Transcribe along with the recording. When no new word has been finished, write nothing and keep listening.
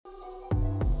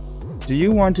Do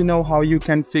you want to know how you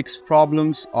can fix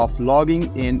problems of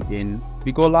logging in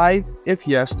Bigo Live? If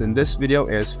yes, then this video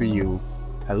is for you.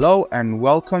 Hello and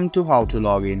welcome to How to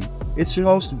Log In. It's your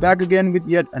host back again with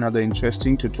yet another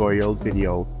interesting tutorial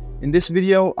video. In this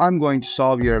video, I'm going to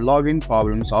solve your login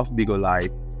problems of Bigo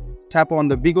Live. Tap on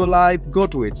the Bigo Live, go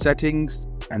to its settings,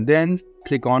 and then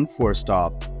click on Force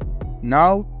Stop.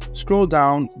 Now, scroll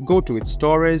down, go to its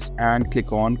storage and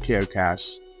click on Clear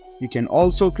Cache. You can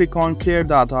also click on Clear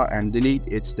Data and delete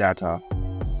its data.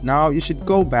 Now you should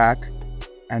go back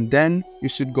and then you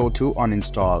should go to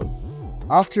Uninstall.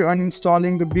 After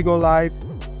uninstalling the Bigo Live,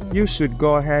 you should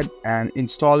go ahead and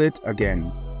install it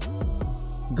again.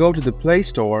 Go to the Play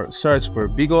Store, search for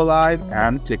Bigo Live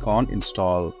and click on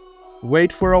Install.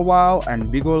 Wait for a while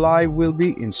and Bigo Live will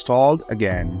be installed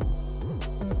again.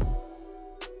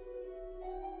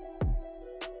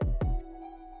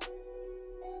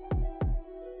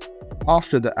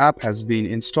 After the app has been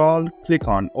installed, click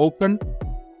on Open.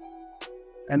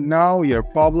 And now your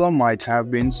problem might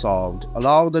have been solved.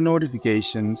 Allow the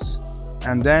notifications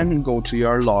and then go to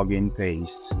your login page.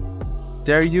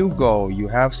 There you go, you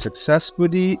have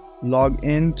successfully logged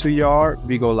into your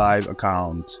Bigo Live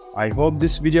account. I hope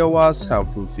this video was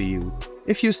helpful for you.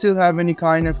 If you still have any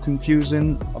kind of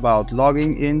confusion about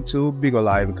logging into Bigo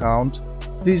Live account,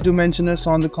 please do mention us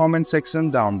on the comment section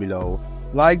down below.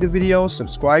 Like the video,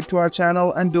 subscribe to our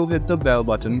channel and do hit the bell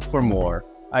button for more.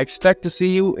 I expect to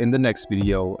see you in the next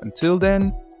video. Until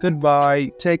then, goodbye,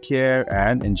 take care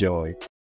and enjoy.